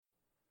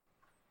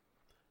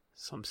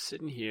So I'm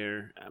sitting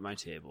here at my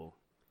table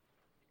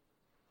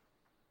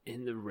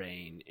in the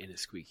rain in a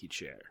squeaky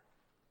chair.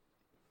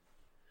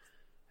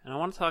 And I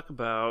want to talk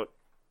about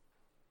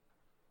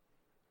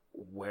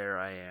where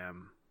I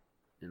am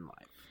in life.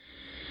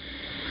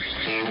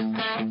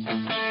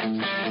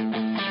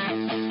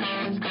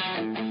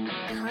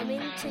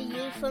 Coming to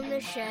you from the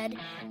shed,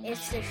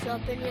 it's the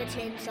Sharpen Your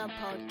Chainsaw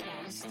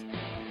podcast,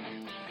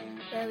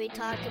 where we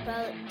talk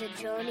about the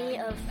journey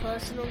of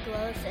personal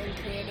growth and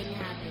creating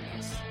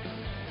happiness.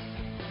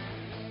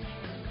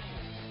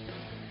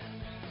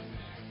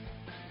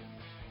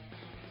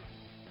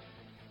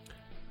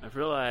 I've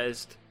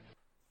realized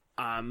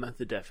I'm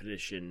the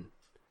definition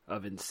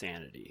of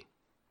insanity.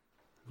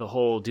 The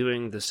whole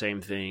doing the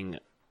same thing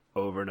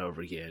over and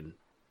over again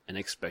and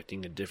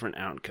expecting a different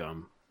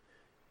outcome,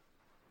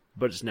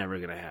 but it's never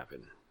going to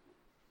happen.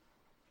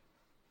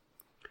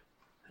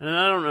 And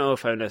I don't know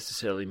if I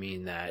necessarily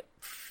mean that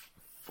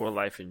for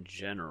life in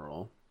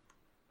general,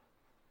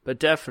 but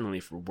definitely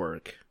for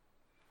work.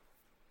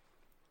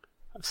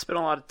 I've spent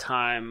a lot of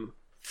time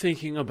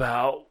thinking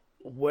about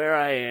where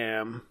I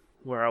am,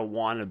 where I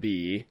want to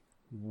be,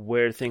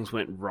 where things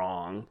went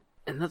wrong,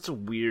 and that's a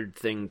weird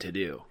thing to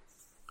do.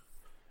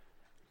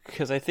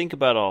 Because I think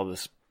about all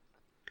this,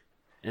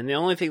 and the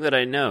only thing that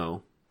I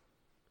know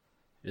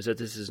is that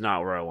this is not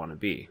where I want to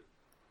be.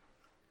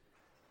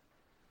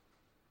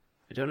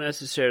 I don't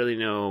necessarily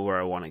know where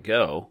I want to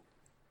go,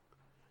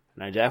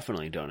 and I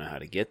definitely don't know how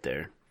to get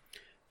there.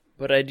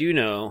 But I do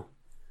know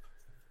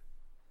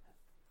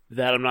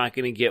that I'm not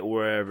going to get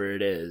wherever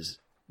it is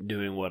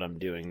doing what I'm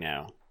doing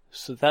now.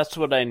 So that's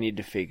what I need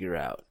to figure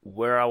out,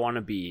 where I want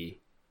to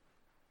be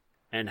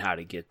and how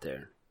to get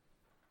there.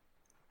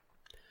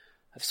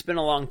 I've spent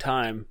a long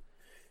time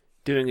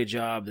doing a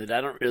job that I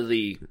don't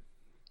really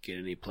get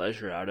any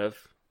pleasure out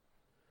of.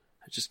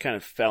 I just kind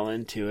of fell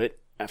into it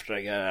after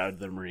I got out of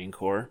the Marine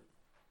Corps.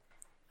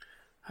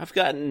 I've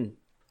gotten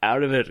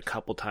out of it a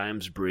couple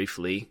times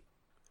briefly,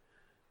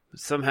 but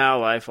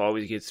somehow life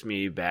always gets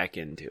me back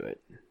into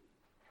it.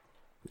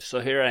 So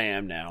here I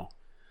am now,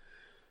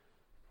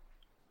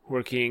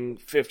 working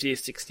 50,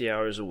 60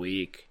 hours a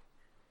week,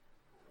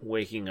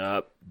 waking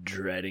up,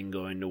 dreading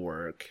going to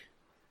work.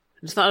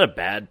 It's not a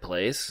bad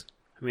place.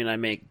 I mean, I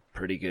make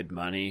pretty good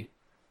money.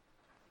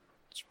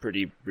 It's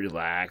pretty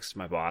relaxed.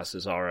 My boss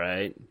is all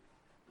right.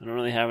 I don't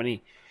really have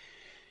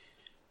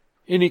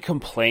any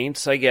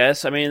complaints, I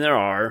guess. I mean,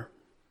 there's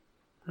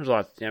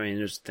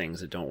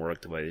things that don't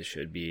work the way they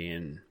should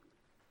be,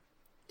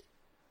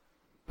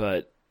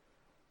 but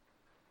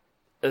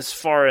as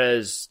far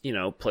as,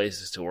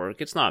 places to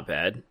work, it's not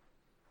bad.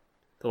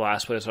 The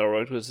last place I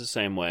worked was the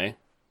same way.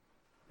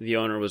 The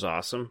owner was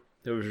awesome.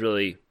 It was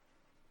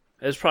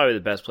probably the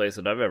best place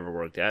that I've ever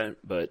worked at,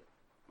 but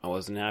I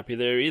wasn't happy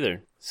there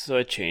either. So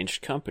I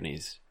changed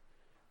companies.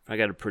 I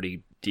got a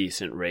pretty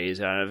decent raise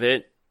out of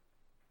it,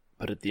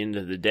 but at the end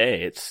of the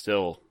day, it's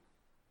still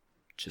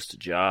just a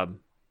job.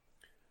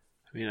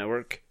 I mean, I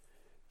work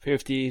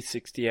 50,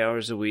 60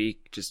 hours a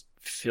week, just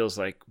feels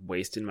like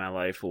wasting my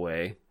life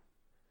away.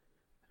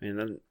 I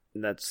mean,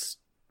 that's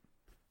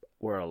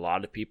where a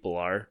lot of people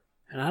are,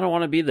 and I don't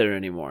want to be there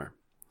anymore.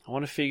 I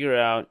want to figure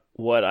out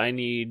what I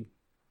need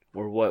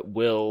or what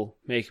will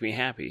make me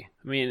happy.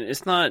 I mean,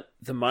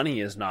 the money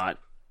is not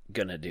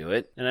gonna do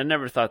it, and I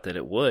never thought that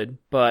it would,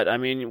 but I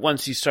mean,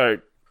 once you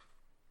start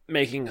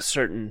making a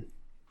certain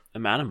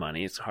amount of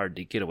money, it's hard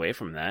to get away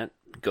from that,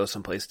 go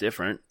someplace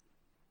different.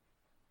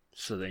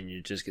 So then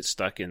you just get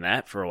stuck in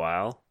that for a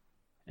while,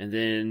 and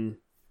then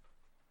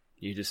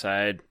you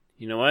decide,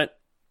 you know what?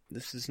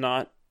 This is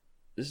not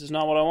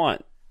what I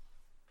want.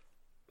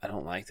 I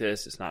don't like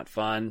this. It's not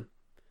fun.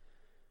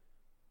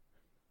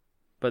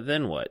 But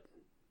then what?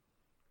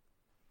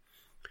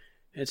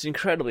 It's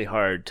incredibly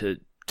hard to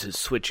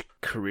switch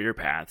career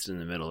paths in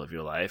the middle of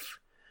your life.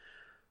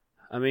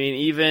 I mean,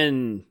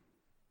 even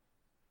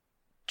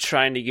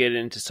trying to get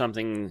into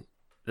something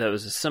that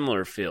was a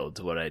similar field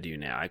to what I do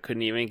now, I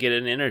couldn't even get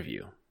an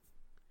interview,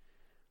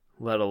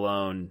 let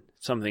alone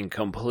something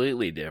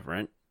completely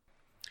different.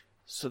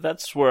 So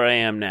that's where I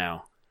am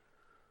now.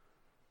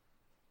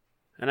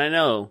 And I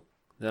know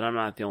that I'm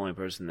not the only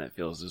person that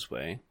feels this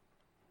way.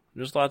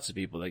 There's lots of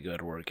people that go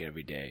to work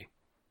every day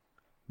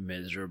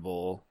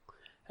miserable.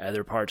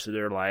 Other parts of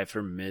their life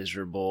are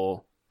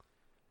miserable.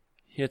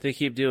 Yet they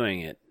keep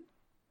doing it.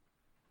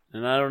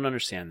 And I don't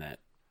understand that.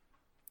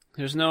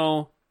 There's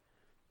no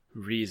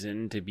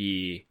reason to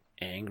be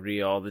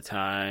angry all the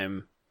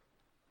time,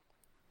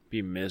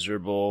 be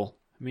miserable.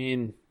 I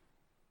mean,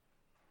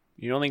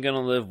 you're only going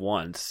to live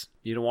once.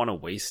 You don't want to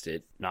waste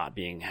it not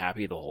being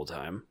happy the whole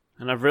time.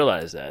 And I've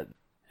realized that.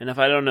 And if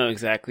I don't know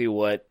exactly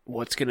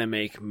what's going to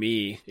make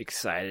me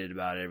excited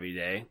about every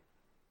day,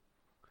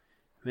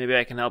 maybe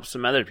I can help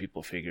some other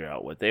people figure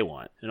out what they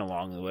want. And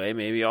along the way,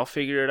 maybe I'll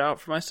figure it out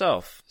for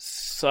myself.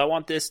 So I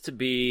want this to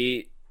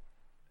be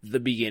the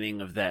beginning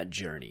of that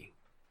journey.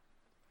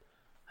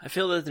 I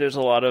feel that there's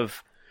a lot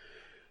of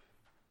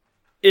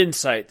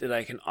insight that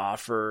I can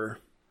offer,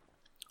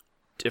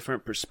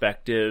 different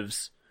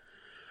perspectives.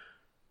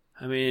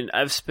 I mean,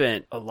 I've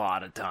spent a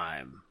lot of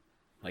time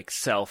like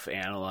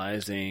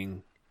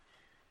self-analyzing,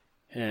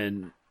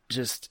 and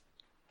just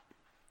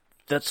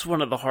that's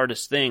one of the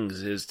hardest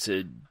things, is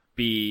to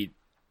be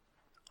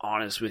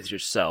honest with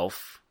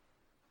yourself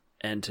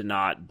and to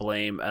not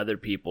blame other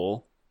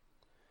people,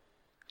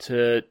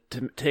 to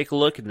take a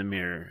look in the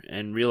mirror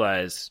and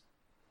realize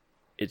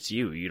it's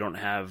you. You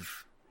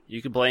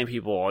can blame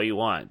people all you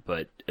want,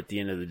 but at the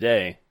end of the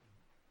day,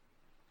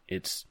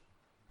 it's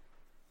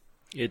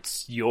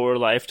your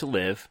life to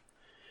live,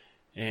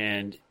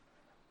 and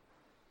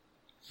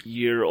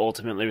you're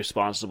ultimately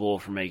responsible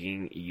for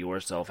making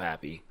yourself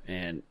happy.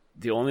 And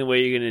the only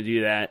way you're going to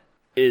do that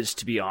is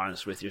to be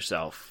honest with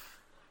yourself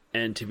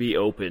and to be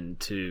open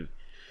to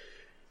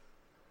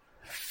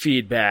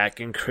feedback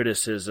and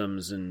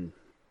criticisms and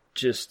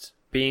just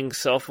being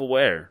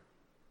self-aware.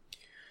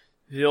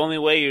 The only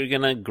way you're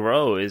going to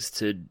grow is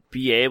to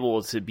be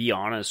able to be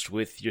honest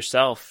with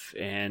yourself,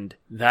 and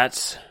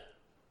that's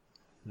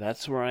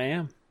where I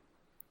am.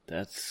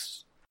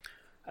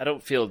 I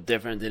don't feel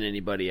different than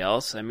anybody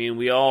else. I mean,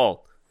 we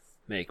all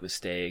make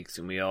mistakes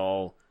and we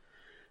all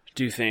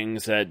do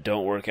things that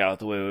don't work out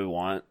the way we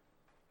want,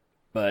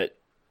 but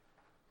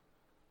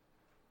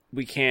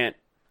we can't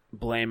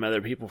blame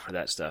other people for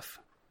that stuff,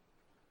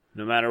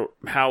 no matter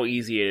how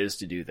easy it is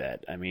to do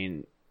that. I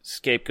mean,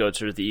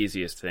 scapegoats are the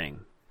easiest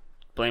thing.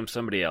 Blame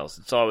somebody else.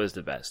 It's always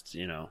the best,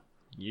 you know.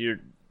 You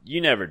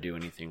never do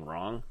anything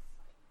wrong,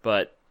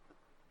 but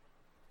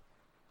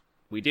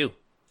we do.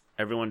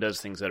 Everyone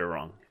does things that are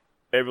wrong.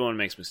 Everyone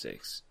makes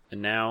mistakes.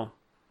 And now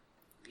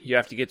you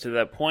have to get to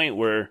that point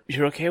where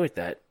you're okay with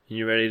that. And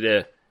you're ready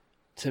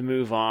to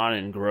move on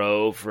and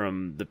grow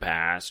from the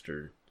past,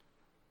 or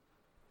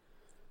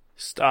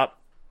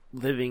stop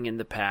living in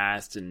the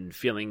past and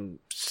feeling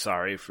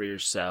sorry for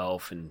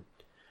yourself and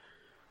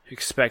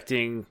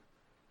expecting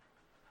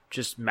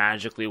just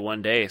magically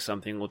one day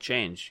something will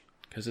change,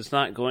 because it's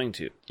not going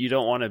to. You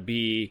don't want to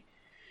be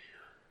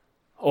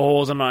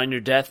old and on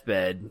your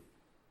deathbed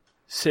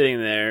sitting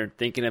there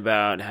thinking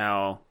about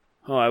how,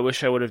 oh, I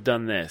wish I would have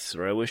done this,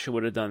 or I wish I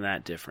would have done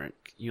that different.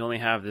 You only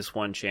have this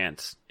one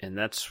chance, and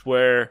that's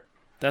what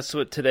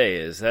today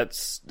is.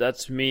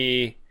 That's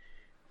me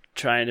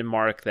trying to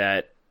mark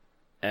that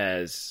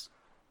as,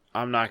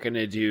 I'm not going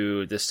to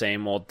do the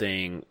same old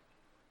thing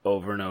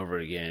over and over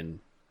again,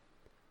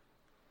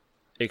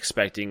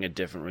 expecting a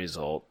different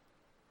result,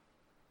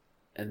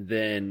 and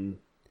then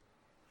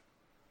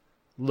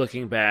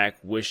looking back,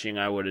 wishing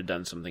I would have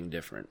done something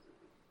different.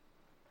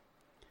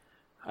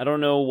 I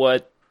don't know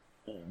what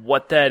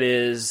that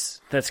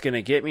is that's going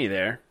to get me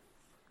there.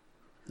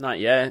 Not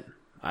yet.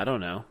 I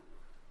don't know.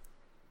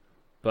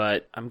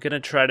 But I'm going to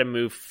try to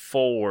move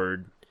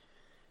forward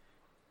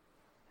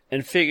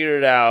and figure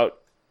it out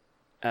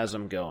as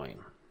I'm going.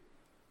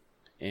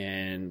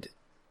 And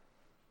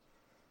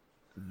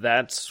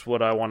that's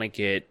what I want to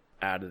get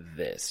out of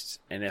this.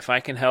 And if I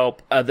can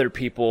help other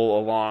people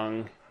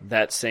along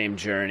that same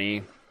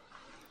journey,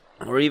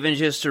 or even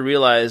just to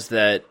realize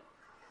that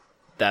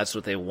that's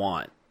what they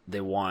want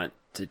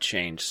to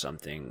change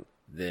something,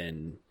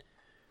 then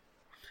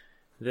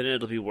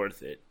it'll be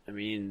worth it. I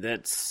mean,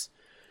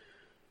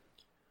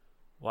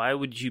 why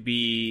would you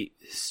be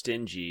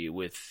stingy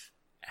with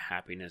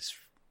happiness?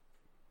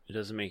 It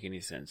doesn't make any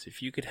sense.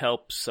 If you could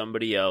help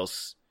somebody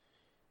else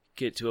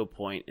get to a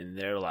point in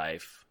their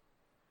life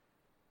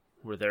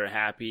where they're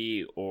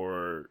happy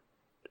or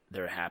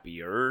they're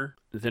happier,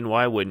 then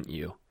why wouldn't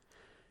you?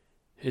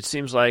 It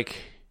seems like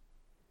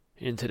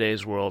in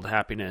today's world,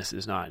 happiness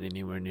is not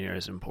anywhere near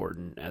as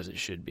important as it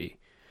should be.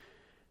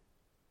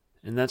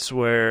 And that's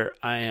where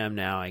I am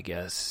now, I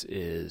guess,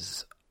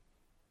 is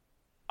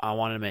I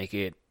want to make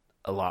it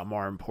a lot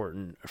more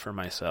important for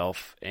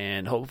myself,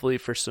 and hopefully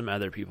for some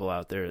other people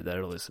out there that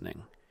are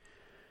listening.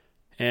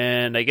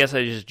 And I guess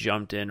I just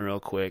jumped in real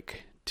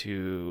quick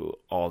to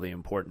all the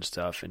important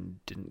stuff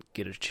and didn't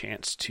get a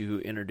chance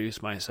to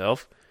introduce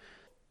myself.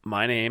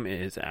 My name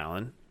is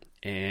Alan,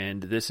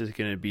 and this is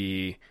going to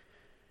be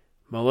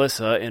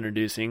Melissa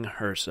introducing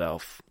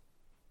herself.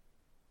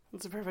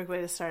 That's a perfect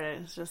way to start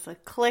it. It's just a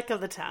click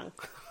of the tongue.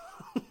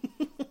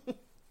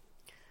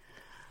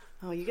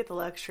 Oh, you get the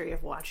luxury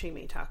of watching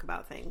me talk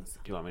about things.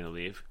 Do you want me to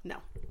leave? No.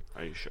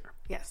 Are you sure?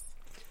 Yes.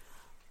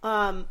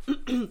 So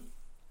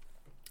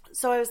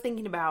I was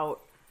thinking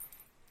about,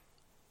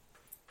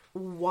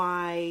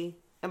 why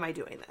am I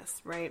doing this,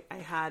 right? I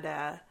had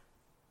a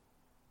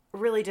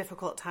really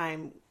difficult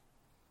time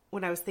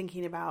when I was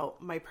thinking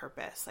about my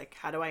purpose. Like,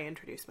 how do I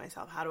introduce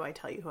myself? How do I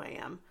tell you who I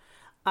am?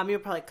 You'll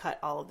probably cut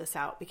all of this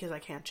out because I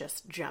can't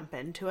just jump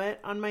into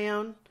it on my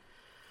own.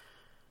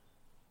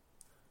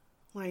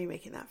 Why are you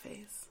making that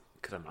face?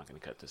 Because I'm not going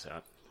to cut this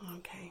out.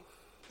 Okay.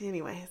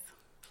 Anyways.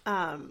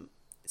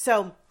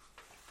 So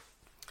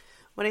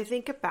when I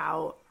think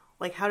about,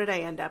 like, how did I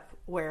end up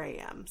where I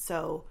am?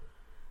 So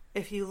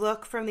if you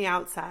look from the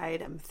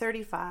outside, I'm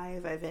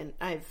 35.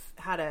 I've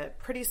had a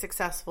pretty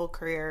successful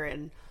career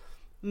in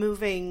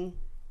moving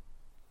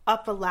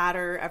up a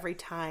ladder every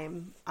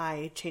time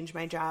I change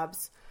my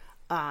jobs.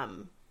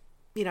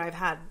 I've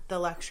had the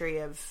luxury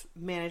of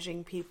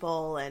managing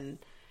people and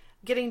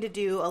getting to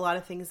do a lot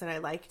of things that I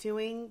like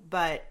doing,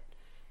 but,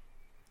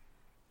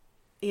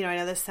 I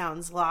know this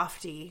sounds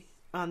lofty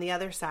on the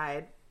other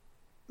side,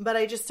 but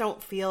I just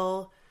don't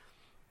feel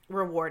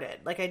rewarded.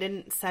 Like, I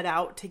didn't set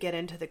out to get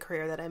into the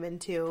career that I'm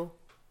into.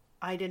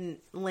 I didn't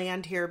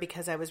land here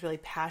because I was really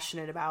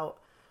passionate about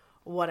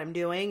what I'm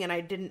doing, and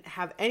I didn't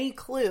have any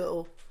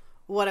clue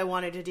what I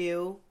wanted to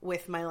do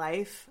with my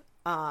life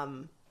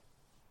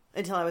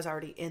until I was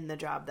already in the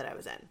job that I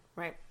was in,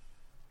 right?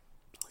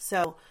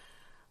 So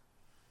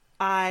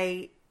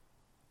I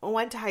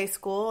went to high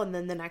school, and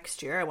then the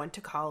next year I went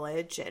to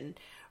college, and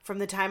from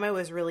the time I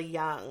was really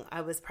young,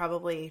 I was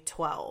probably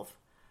 12,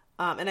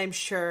 and I'm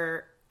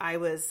sure I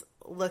was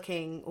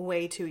looking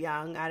way too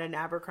young at an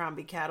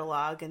Abercrombie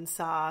catalog and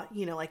saw,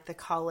 like the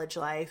college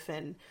life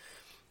and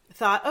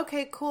thought,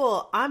 okay,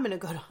 cool. I'm going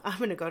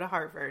to go to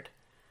Harvard.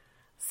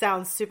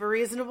 Sounds super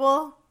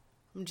reasonable.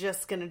 I'm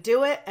just going to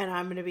do it and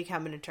I'm going to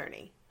become an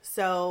attorney.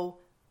 So,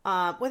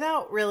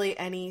 without really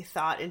any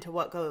thought into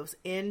what goes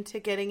into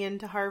getting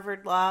into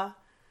Harvard law,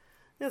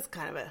 it's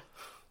kind of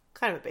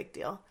a big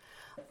deal.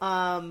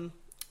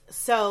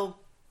 So,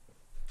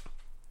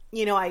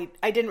 I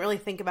didn't really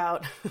think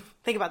about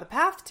the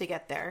path to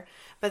get there,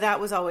 but that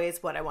was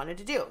always what I wanted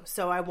to do.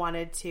 So I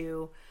wanted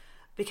to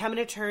become an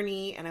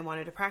attorney and I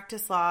wanted to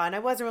practice law, and I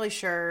wasn't really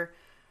sure,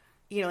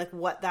 like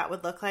what that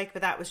would look like,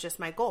 but that was just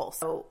my goal.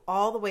 So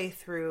all the way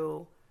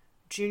through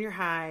junior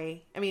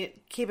high,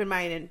 keep in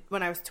mind,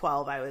 when I was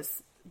 12, I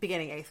was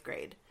beginning 8th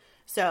grade.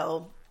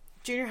 So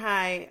junior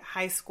high,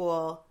 high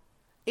school,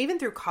 even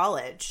through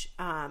college,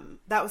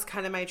 that was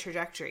kind of my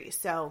trajectory.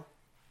 So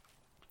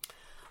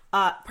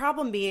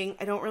problem being,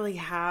 I don't really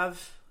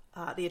have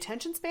the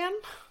attention span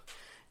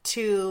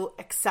to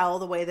excel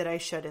the way that I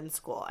should in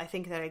school. I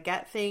think that I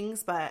get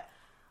things, but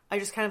I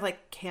just kind of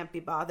can't be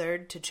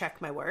bothered to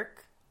check my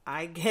work.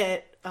 I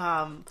get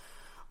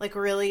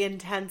really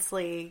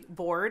intensely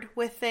bored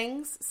with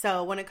things.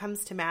 So when it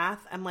comes to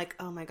math, I'm like,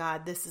 oh my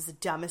God, this is the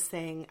dumbest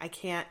thing. I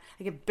can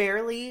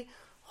barely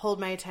hold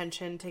my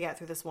attention to get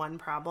through this one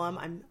problem.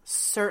 I'm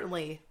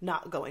certainly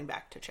not going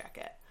back to check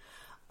it.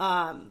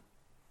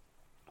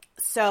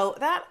 So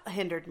that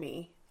hindered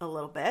me a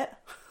little bit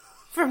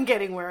from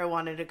getting where I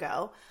wanted to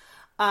go.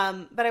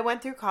 But I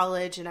went through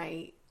college and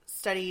I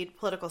studied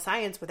political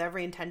science with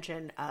every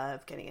intention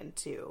of getting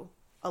into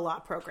a law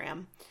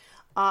program.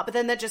 But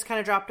then that just kind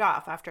of dropped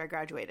off after I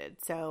graduated.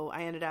 So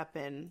I ended up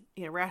in,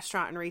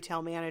 restaurant and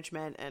retail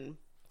management and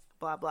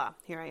blah, blah.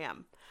 Here I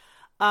am.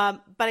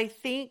 But I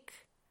think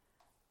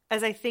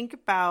as I think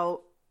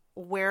about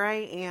where I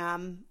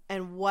am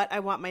and what I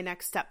want my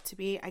next step to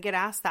be, I get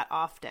asked that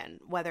often,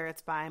 whether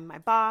it's by my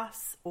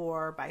boss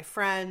or by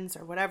friends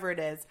or whatever it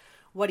is.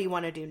 What do you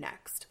want to do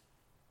next?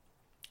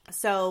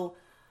 So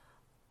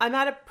I'm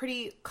at a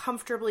pretty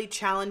comfortably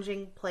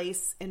challenging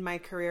place in my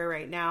career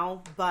right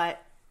now,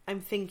 but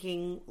I'm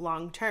thinking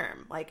long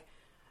term.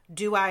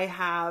 Do I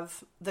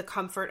have the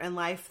comfort in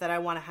life that I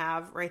want to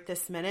have right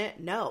this minute?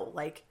 No.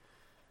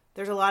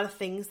 There's a lot of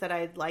things that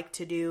I'd like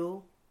to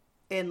do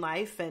in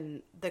life,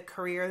 and the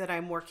career that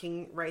I'm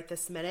working right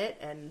this minute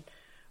and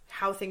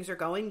how things are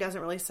going doesn't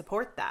really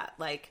support that.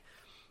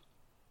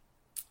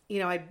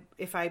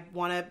 If I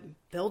want to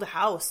build a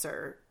house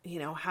or,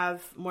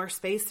 have more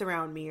space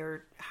around me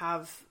or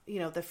have,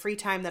 the free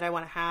time that I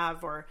want to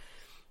have or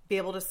be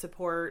able to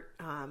support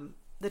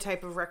the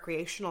type of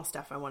recreational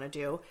stuff I want to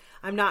do,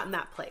 I'm not in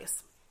that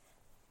place.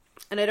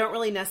 And I don't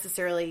really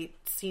necessarily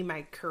see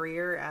my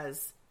career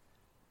as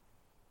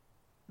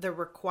the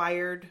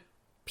required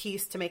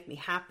piece to make me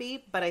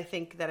happy, but I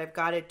think that I've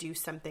got to do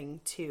something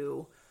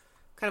to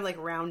kind of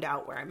round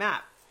out where I'm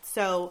at.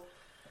 So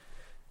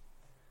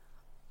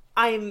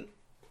I'm,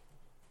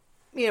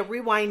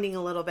 rewinding a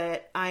little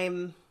bit,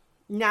 I'm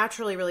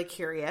naturally really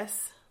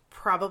curious,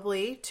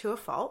 probably to a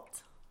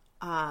fault.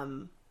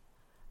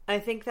 I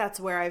think that's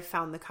where I've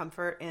found the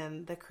comfort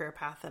in the career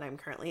path that I'm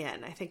currently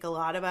in. I think a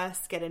lot of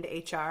us get into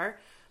HR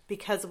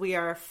because we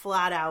are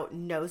flat out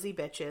nosy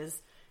bitches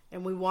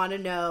and we want to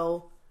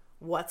know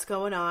what's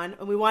going on,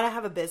 and we want to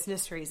have a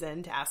business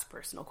reason to ask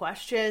personal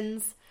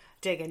questions,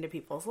 dig into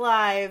people's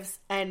lives,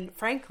 and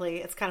frankly,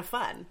 it's kind of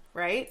fun,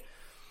 right?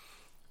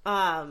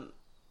 But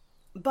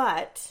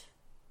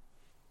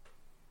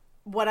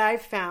what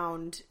I've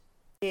found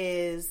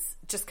is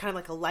just kind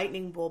of a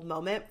lightning bolt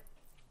moment.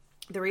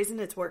 The reason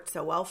it's worked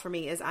so well for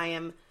me is I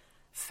am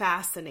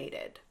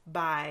fascinated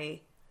by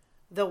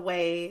the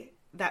way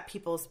that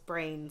people's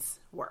brains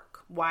work,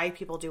 why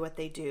people do what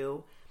they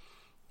do.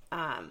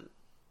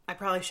 I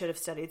probably should have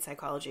studied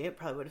psychology. It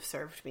probably would have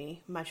served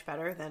me much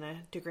better than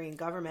a degree in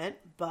government.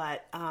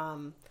 But,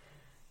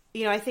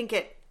 I think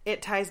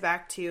it ties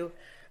back to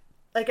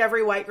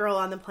every white girl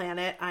on the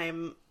planet.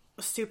 I'm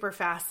super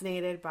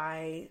fascinated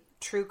by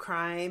true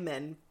crime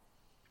and,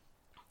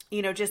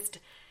 just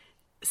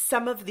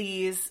some of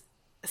these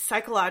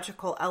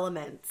psychological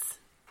elements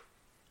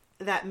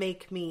that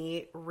make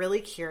me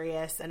really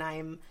curious, and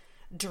I'm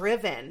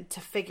driven to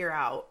figure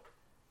out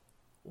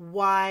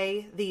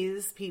why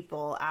these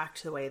people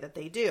act the way that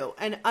they do.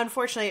 And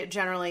unfortunately, it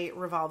generally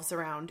revolves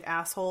around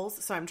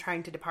assholes. So I'm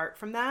trying to depart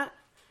from that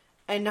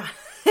and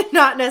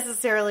not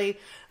necessarily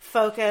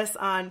focus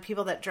on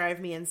people that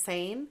drive me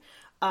insane.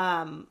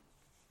 But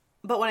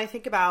when I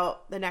think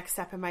about the next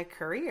step in my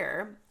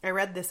career, I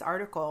read this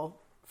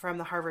article from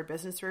the Harvard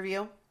Business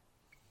Review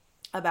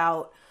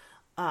about,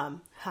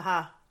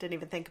 didn't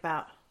even think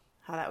about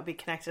how that would be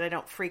connected. I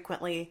don't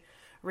frequently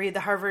read the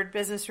Harvard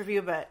Business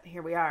Review, but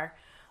here we are,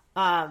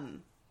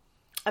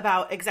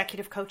 about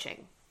executive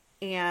coaching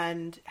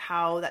and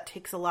how that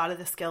takes a lot of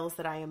the skills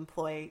that I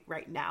employ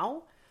right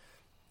now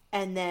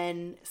and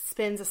then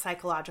spins a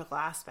psychological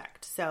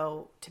aspect.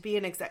 So to be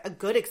a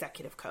good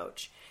executive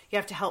coach, you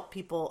have to help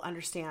people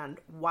understand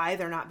why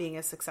they're not being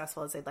as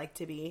successful as they'd like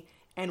to be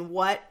and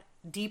what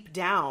deep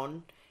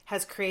down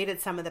has created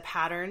some of the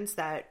patterns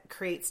that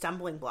create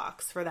stumbling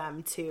blocks for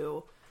them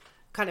to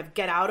kind of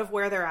get out of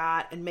where they're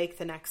at and make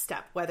the next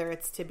step, whether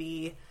it's to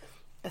be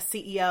a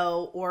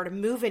CEO or to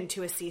move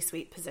into a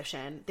C-suite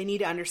position. They need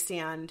to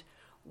understand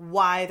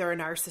why they're a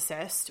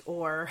narcissist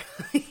or,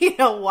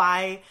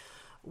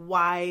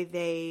 why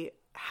they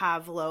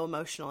have low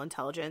emotional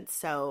intelligence.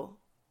 So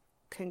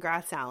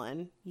congrats,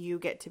 Alan. You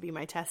get to be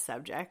my test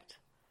subject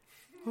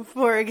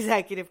for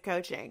executive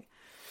coaching.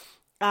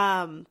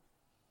 And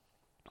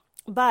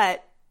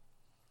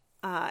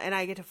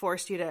I get to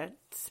force you to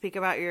speak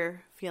about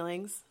your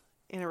feelings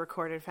in a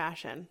recorded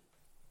fashion.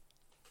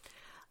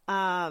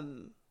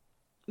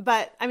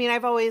 But I mean,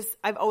 I've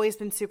always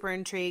been super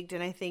intrigued,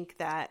 and I think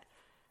that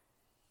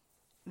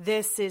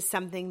this is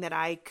something that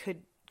I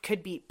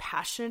could be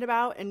passionate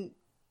about, and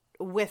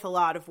with a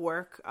lot of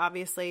work,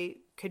 obviously,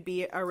 could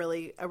be a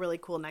really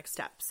cool next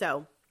step.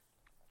 So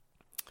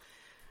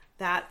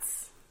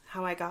that's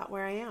how I got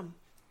where I am.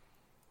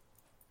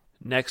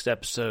 Next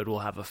episode, we'll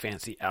have a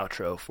fancy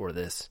outro for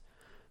this.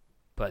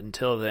 But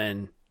until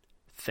then,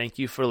 thank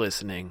you for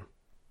listening.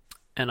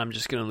 And I'm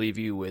just going to leave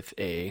you with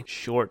a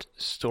short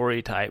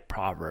story-type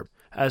proverb.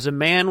 As a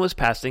man was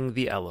passing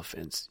the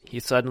elephants, he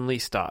suddenly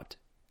stopped,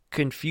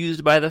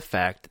 confused by the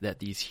fact that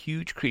these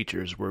huge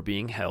creatures were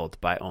being held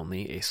by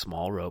only a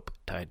small rope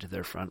tied to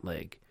their front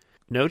leg.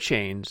 No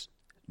chains,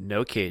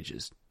 no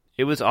cages.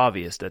 It was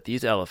obvious that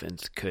these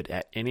elephants could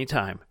at any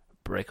time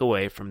break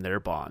away from their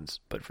bonds,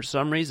 but for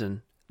some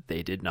reason,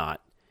 they did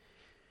not.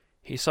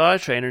 He saw a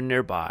trainer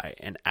nearby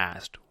and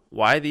asked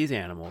why these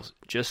animals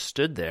just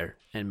stood there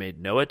and made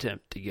no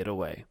attempt to get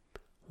away.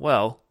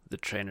 Well, the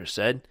trainer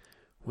said,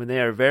 when they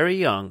are very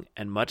young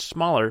and much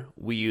smaller,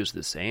 we use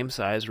the same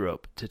size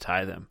rope to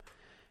tie them,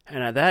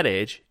 and at that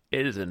age,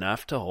 it is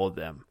enough to hold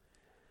them.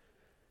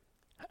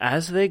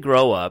 As they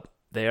grow up,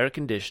 they are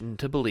conditioned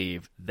to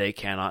believe they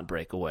cannot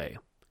break away.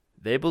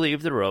 They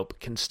believe the rope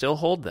can still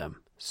hold them,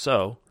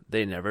 so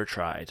they never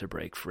try to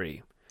break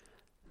free.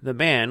 The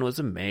man was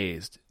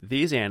amazed.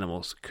 These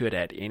animals could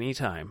at any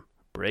time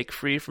break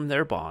free from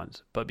their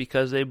bonds, but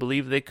because they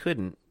believed they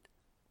couldn't,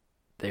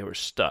 they were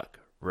stuck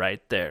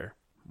right there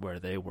where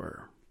they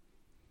were.